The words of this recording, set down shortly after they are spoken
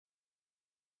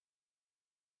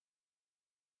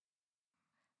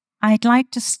I'd like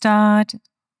to start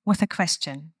with a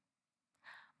question.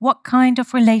 What kind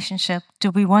of relationship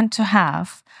do we want to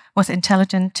have with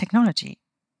intelligent technology?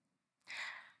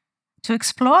 To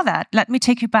explore that, let me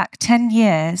take you back 10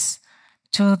 years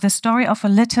to the story of a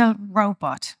little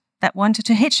robot that wanted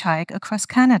to hitchhike across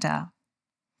Canada.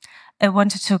 It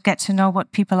wanted to get to know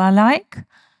what people are like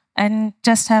and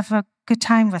just have a good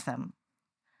time with them.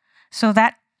 So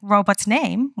that robot's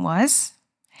name was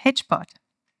hitchBOT.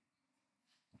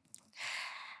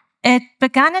 It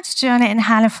began its journey in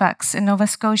Halifax in Nova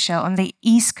Scotia on the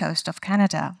east coast of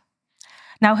Canada.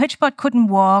 Now, hitchBOT couldn't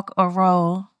walk or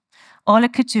roll. All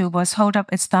it could do was hold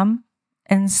up its thumb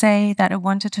and say that it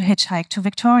wanted to hitchhike to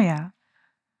Victoria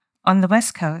on the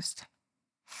west coast.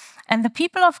 And the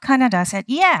people of Canada said,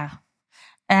 yeah.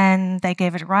 And they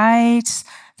gave it rides.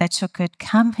 They took it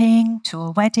camping, to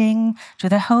a wedding, to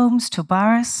their homes, to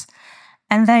bars.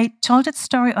 And they told its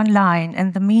story online,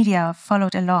 and the media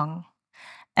followed along.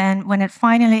 And when it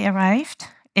finally arrived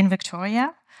in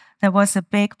Victoria, there was a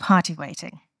big party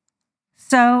waiting.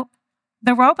 So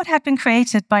the robot had been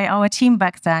created by our team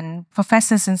back then,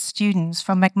 professors and students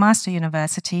from McMaster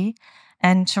University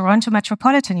and Toronto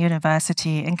Metropolitan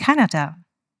University in Canada.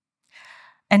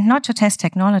 And not to test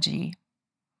technology,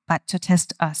 but to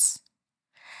test us.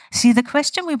 See, the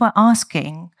question we were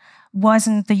asking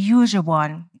wasn't the usual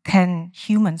one, can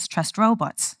humans trust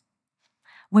robots?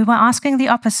 We were asking the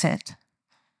opposite.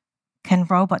 Can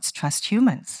robots trust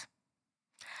humans?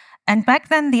 And back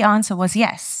then the answer was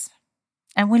yes.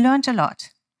 And we learned a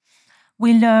lot.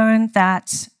 We learned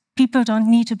that people don't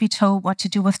need to be told what to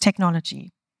do with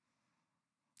technology.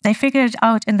 They figure it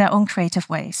out in their own creative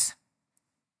ways.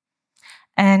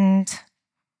 And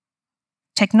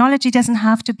technology doesn't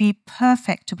have to be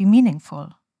perfect to be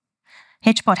meaningful.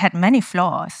 hitchBOT had many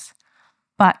flaws,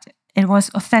 but it was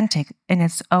authentic in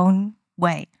its own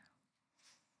way.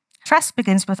 Trust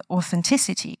begins with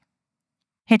authenticity.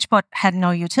 hitchBOT had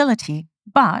no utility,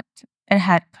 but it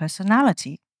had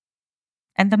personality.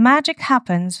 And the magic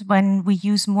happens when we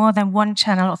use more than one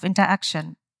channel of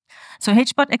interaction. So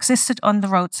hitchBOT existed on the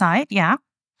roadside, yeah,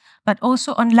 but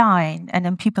also online and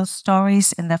in people's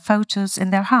stories, in their photos, in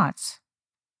their hearts.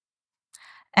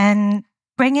 And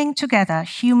bringing together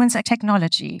humans and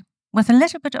technology with a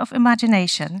little bit of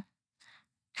imagination,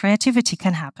 creativity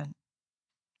can happen.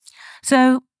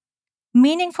 So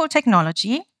meaningful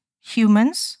technology,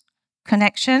 humans,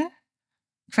 connection,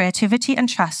 creativity, and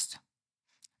trust.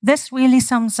 This really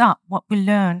sums up what we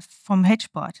learned from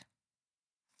hitchBOT.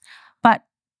 But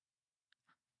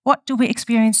what do we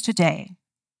experience today?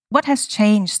 What has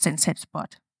changed since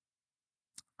hitchBOT?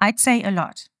 I'd say a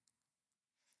lot.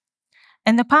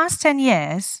 In the past 10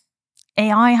 years,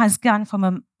 AI has gone from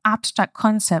an abstract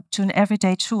concept to an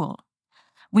everyday tool.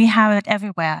 We have it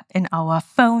everywhere, in our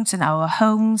phones, in our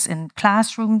homes, in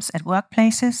classrooms, at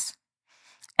workplaces.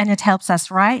 And it helps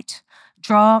us write,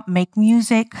 draw, make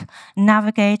music,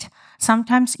 navigate,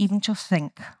 sometimes even to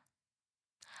think.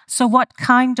 So what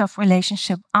kind of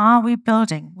relationship are we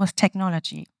building with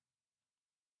technology?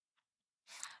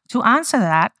 To answer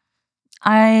that,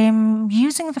 I'm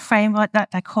using the framework that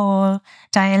I call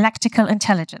Dialectical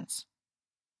Intelligence.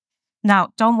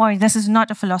 Now, don't worry, this is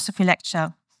not a philosophy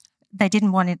lecture. They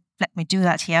didn't want to let me do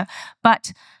that here.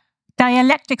 But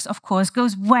dialectics, of course,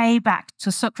 goes way back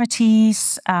to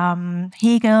Socrates,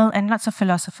 Hegel, and lots of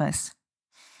philosophers.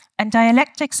 And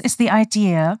dialectics is the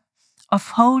idea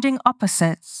of holding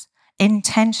opposites in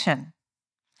tension.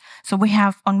 So we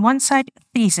have on one side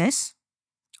thesis,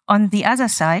 on the other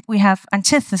side we have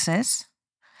antithesis,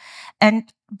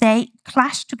 and they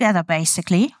clash together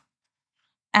basically,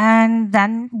 and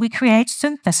then we create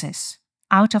synthesis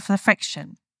out of the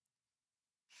friction.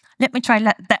 Let me try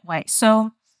that way.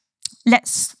 So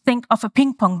let's think of a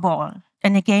ping pong ball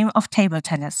in a game of table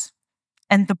tennis.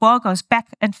 And the ball goes back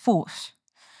and forth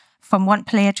from one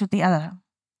player to the other.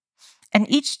 And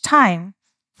each time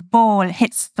the ball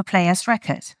hits the player's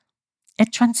racket,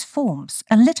 it transforms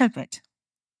a little bit.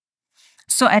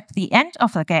 So at the end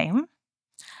of the game,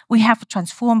 we have a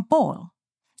transformed ball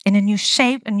in a new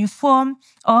shape, a new form,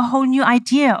 or a whole new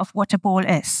idea of what a ball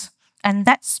is. And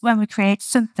that's when we create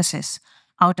synthesis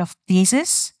out of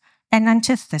thesis and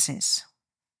antithesis.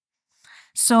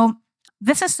 So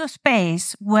this is the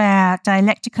space where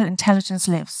dialectical intelligence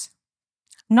lives,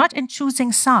 not in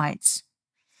choosing sides,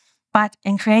 but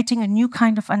in creating a new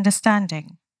kind of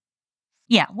understanding.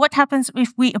 Yeah, what happens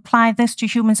if we apply this to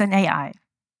humans and AI?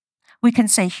 We can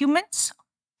say humans,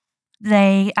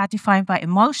 they are defined by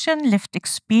emotion, lived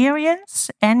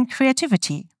experience, and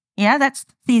creativity. Yeah, that's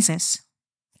the thesis.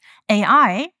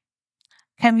 AI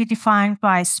can be defined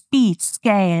by speed,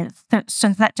 scale,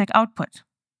 synthetic output.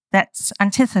 that's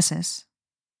antithesis.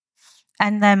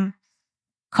 And then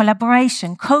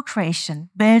collaboration, co-creation,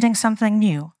 building something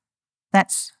new,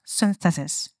 that's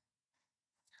synthesis.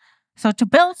 So to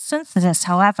build synthesis,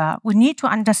 however, we need to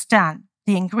understand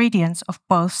the ingredients of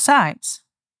both sides.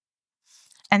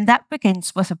 And that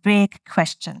begins with a big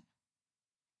question.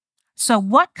 So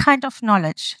what kind of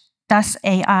knowledge does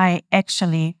AI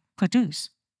actually produce?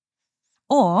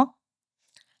 Or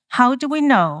how do we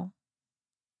know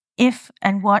if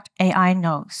and what AI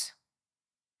knows?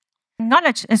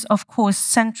 Knowledge is, of course,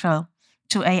 central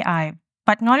to AI,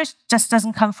 but knowledge just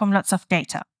doesn't come from lots of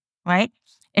data, right?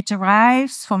 It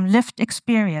derives from lived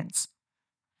experience.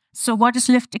 So what is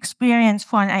lived experience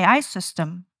for an AI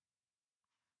system?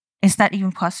 Is that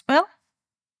even possible?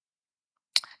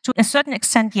 To a certain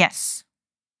extent, yes.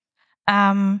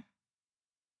 Gen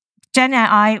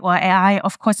AI or AI,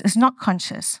 of course, is not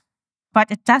conscious, but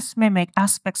it does mimic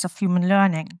aspects of human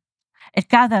learning. It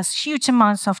gathers huge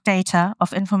amounts of data,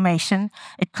 of information,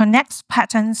 it connects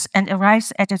patterns and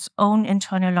arrives at its own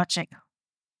internal logic.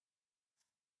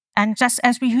 And just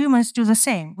as we humans do the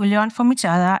same, we learn from each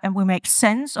other and we make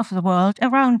sense of the world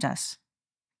around us.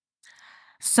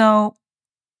 So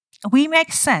we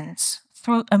make sense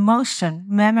through emotion,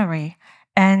 memory,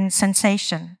 and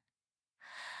sensation,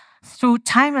 through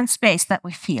time and space that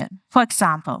we feel. For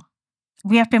example,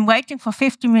 we have been waiting for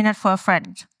 50 minutes for a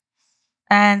friend,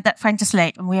 and that friend is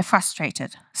late and we are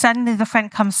frustrated. Suddenly the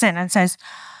friend comes in and says,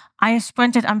 I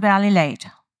sprinted, I'm barely late.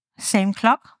 Same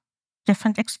clock,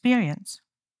 different experience.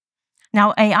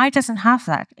 Now, AI doesn't have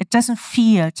that. It doesn't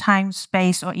feel time,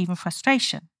 space, or even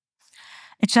frustration.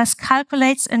 It just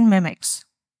calculates and mimics.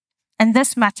 And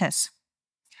this matters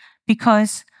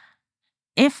because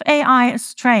if AI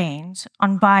is trained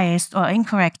on biased or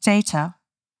incorrect data,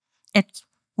 it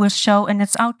will show in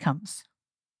its outcomes.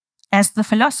 As the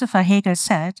philosopher Hegel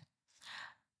said,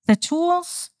 the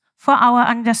tools for our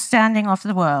understanding of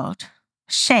the world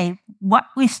shape what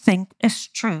we think is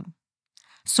true.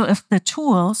 So if the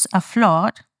tools are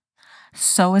flawed,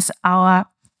 so is our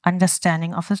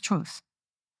understanding of the truth.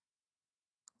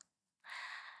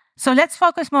 So let's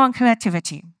focus more on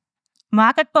creativity.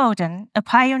 Margaret Bowden, a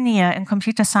pioneer in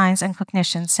computer science and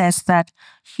cognition, says that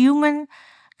human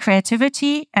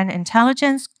creativity and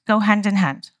intelligence go hand in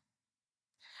hand.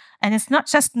 And it's not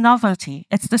just novelty,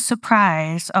 it's the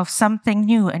surprise of something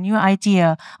new, a new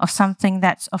idea, of something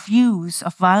that's of use,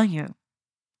 of value.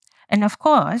 And of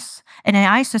course, an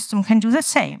AI system can do the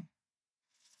same.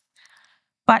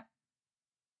 But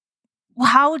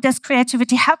how does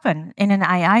creativity happen in an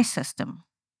AI system?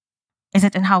 Is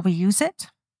it in how we use it?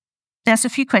 There's a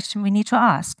few questions we need to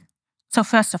ask. So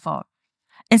first of all,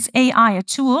 is AI a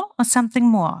tool or something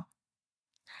more?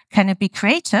 Can it be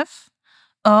creative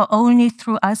or only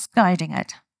through us guiding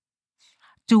it?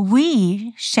 Do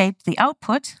we shape the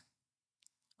output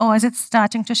or is it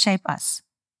starting to shape us?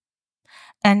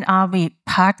 And are we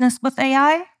partners with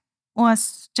AI or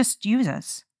just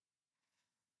users?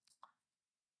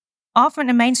 Often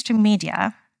in mainstream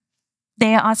media,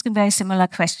 they are asking very similar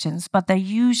questions, but they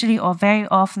usually or very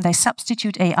often they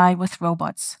substitute AI with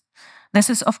robots. This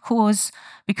is, of course,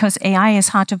 because AI is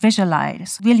hard to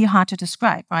visualize, really hard to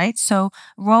describe, right? So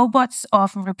robots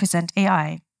often represent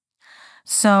AI.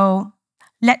 So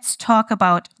let's talk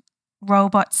about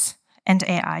robots and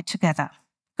AI together.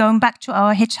 Going back to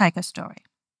our hitchhiker story.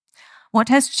 What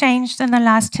has changed in the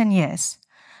last 10 years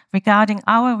regarding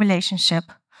our relationship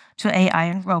to AI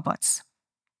and robots?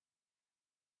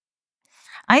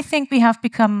 I think we have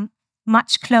become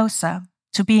much closer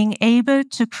to being able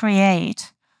to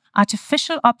create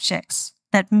artificial objects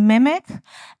that mimic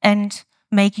and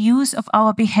make use of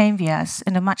our behaviors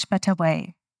in a much better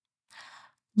way.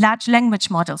 Large language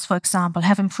models, for example,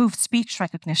 have improved speech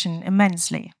recognition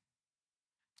immensely.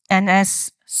 And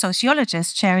as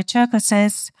sociologist Sherry Turkle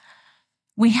says,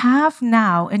 we have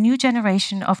now a new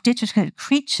generation of digital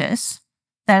creatures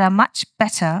that are much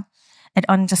better at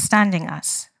understanding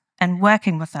us and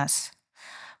working with us.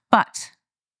 But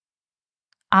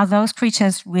are those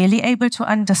creatures really able to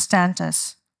understand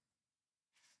us?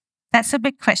 That's a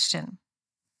big question.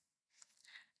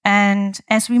 And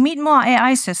as we meet more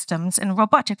AI systems in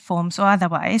robotic forms or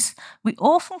otherwise, we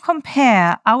often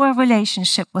compare our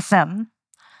relationship with them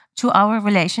to our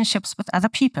relationships with other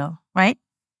people, right?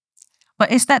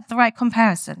 But is that the right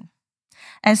comparison?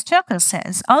 As Turkle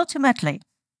says, ultimately,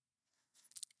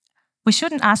 we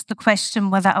shouldn't ask the question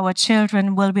whether our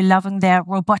children will be loving their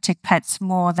robotic pets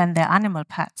more than their animal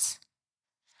pets,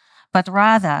 but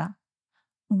rather,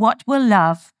 what will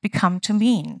love become to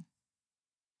mean?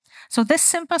 So this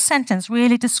simple sentence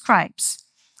really describes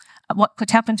what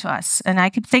could happen to us. And I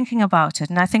keep thinking about it,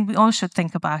 and I think we all should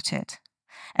think about it.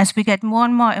 As we get more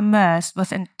and more immersed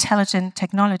with intelligent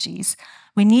technologies,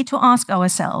 we need to ask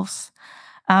ourselves,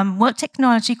 will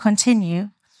technology continue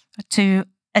to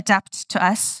adapt to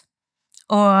us,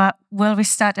 or will we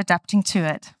start adapting to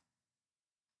it?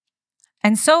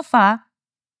 And so far,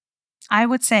 I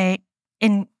would say,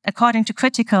 according to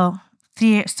critical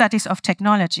studies of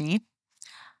technology,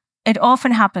 it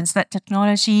often happens that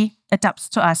technology adapts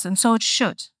to us, and so it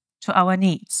should, to our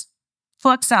needs.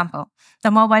 For example,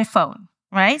 the mobile phone,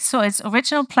 right? So its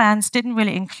original plans didn't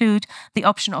really include the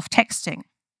option of texting.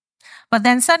 But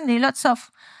then suddenly lots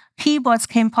of keyboards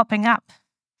came popping up.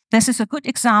 This is a good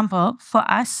example for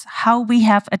us how we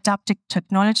have adapted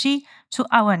technology to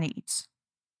our needs.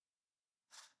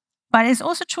 But it's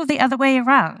also true the other way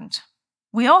around.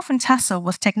 We often tussle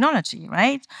with technology,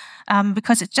 right?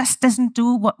 Because it just doesn't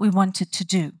do what we want it to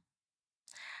do.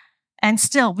 And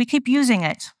still, we keep using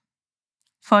it.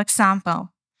 For example,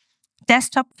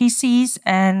 desktop PCs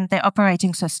and their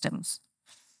operating systems.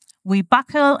 We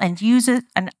buckle and use it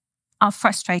and are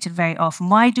frustrated very often.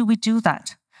 Why do we do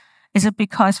that? Is it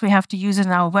because we have to use it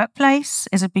in our workplace?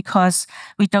 Is it because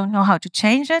we don't know how to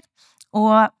change it?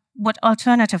 Or what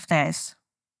alternative there is?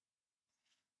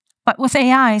 But with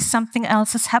AI, something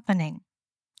else is happening.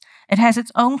 It has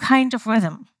its own kind of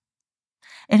rhythm.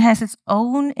 It has its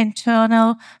own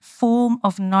internal form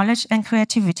of knowledge and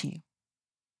creativity.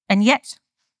 And yet,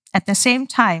 at the same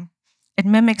time, it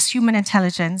mimics human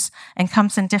intelligence and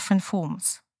comes in different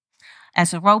forms.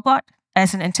 As a robot,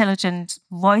 as an intelligent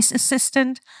voice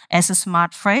assistant, as a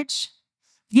smart fridge.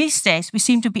 These days, we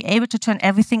seem to be able to turn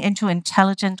everything into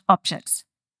intelligent objects.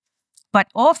 But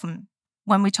often,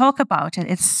 when we talk about it,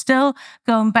 it's still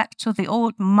going back to the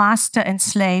old master and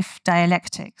slave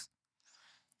dialectics.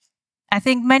 I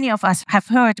think many of us have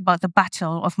heard about the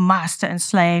battle of master and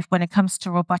slave when it comes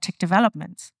to robotic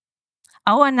development.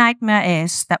 Our nightmare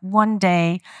is that one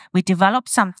day we develop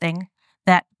something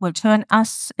that will turn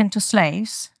us into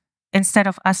slaves instead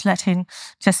of us letting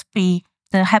just be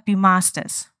the happy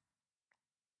masters.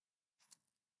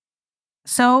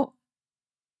 So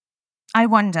I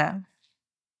wonder,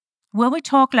 will we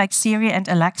talk like Siri and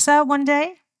Alexa one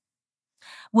day?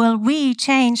 Will we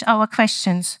change our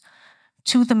questions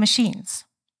to the machines?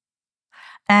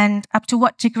 And up to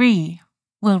what degree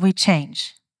will we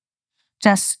change?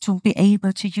 Just to be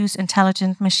able to use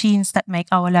intelligent machines that make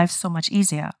our lives so much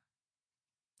easier.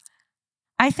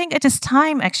 I think it is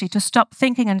time actually to stop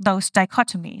thinking in those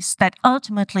dichotomies that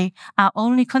ultimately are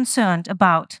only concerned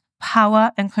about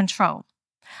power and control.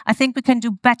 I think we can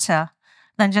do better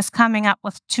than just coming up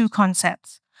with two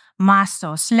concepts: master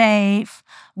or slave,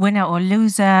 winner or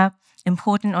loser,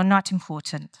 important or not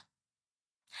important.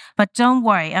 But don't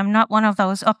worry, I'm not one of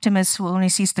those optimists who only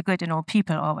sees the good in all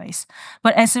people always.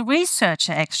 But as a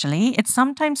researcher, actually, it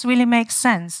sometimes really makes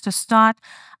sense to start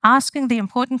asking the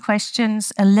important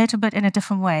questions a little bit in a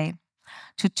different way,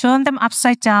 to turn them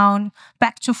upside down,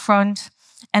 back to front,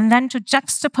 and then to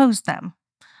juxtapose them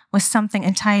with something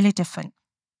entirely different.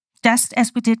 Just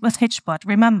as we did with hitchBOT,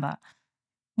 remember,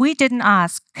 we didn't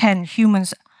ask, can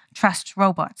humans trust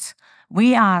robots?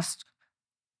 We asked,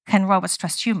 can robots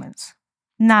trust humans?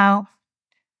 Now,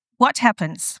 what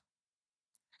happens,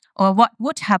 or what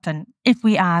would happen if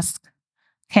we ask,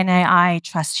 can AI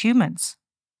trust humans,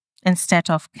 instead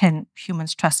of can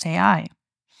humans trust AI?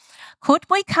 Could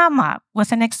we come up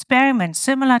with an experiment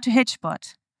similar to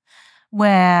hitchBOT,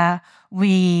 where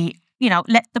we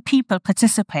let the people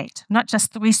participate, not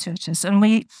just the researchers,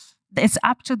 and it's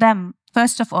up to them,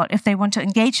 first of all, if they want to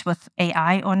engage with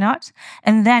AI or not,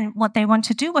 and then what they want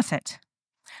to do with it.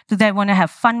 Do they want to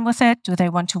have fun with it? Do they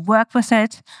want to work with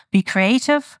it, be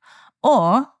creative?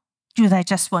 Or do they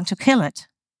just want to kill it?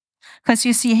 Because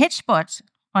you see, hitchBOT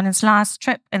on its last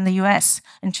trip in the US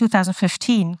in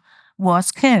 2015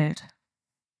 was killed.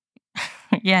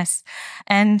 Yes.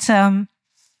 And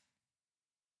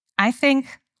I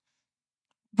think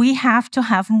we have to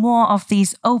have more of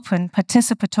these open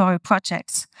participatory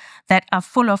projects that are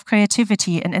full of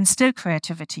creativity and instill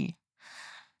creativity.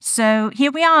 So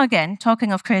here we are again,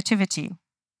 talking of creativity.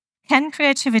 Can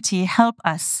creativity help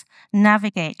us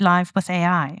navigate life with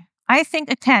AI? I think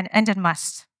it can, and it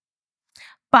must.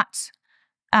 But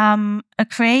a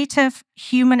creative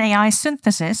human-AI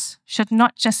synthesis should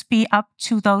not just be up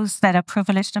to those that are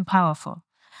privileged and powerful.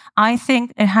 I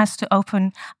think it has to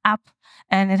open up,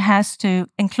 and it has to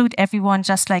include everyone,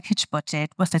 just like hitchBOT did,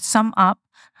 with its sum up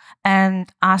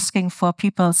and asking for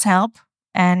people's help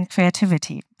and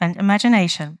creativity and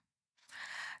imagination.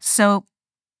 So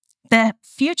the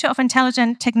future of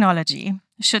intelligent technology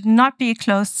should not be a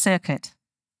closed circuit.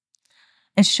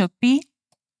 it should be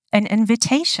an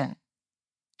invitation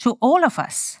to all of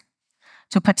us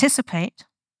to participate,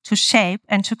 to shape,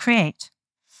 and to create.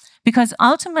 Because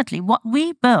ultimately, what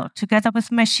we build together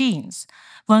with machines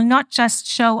will not just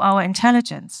show our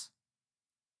intelligence,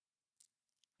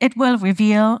 it will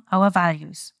reveal our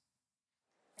values.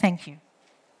 Thank you.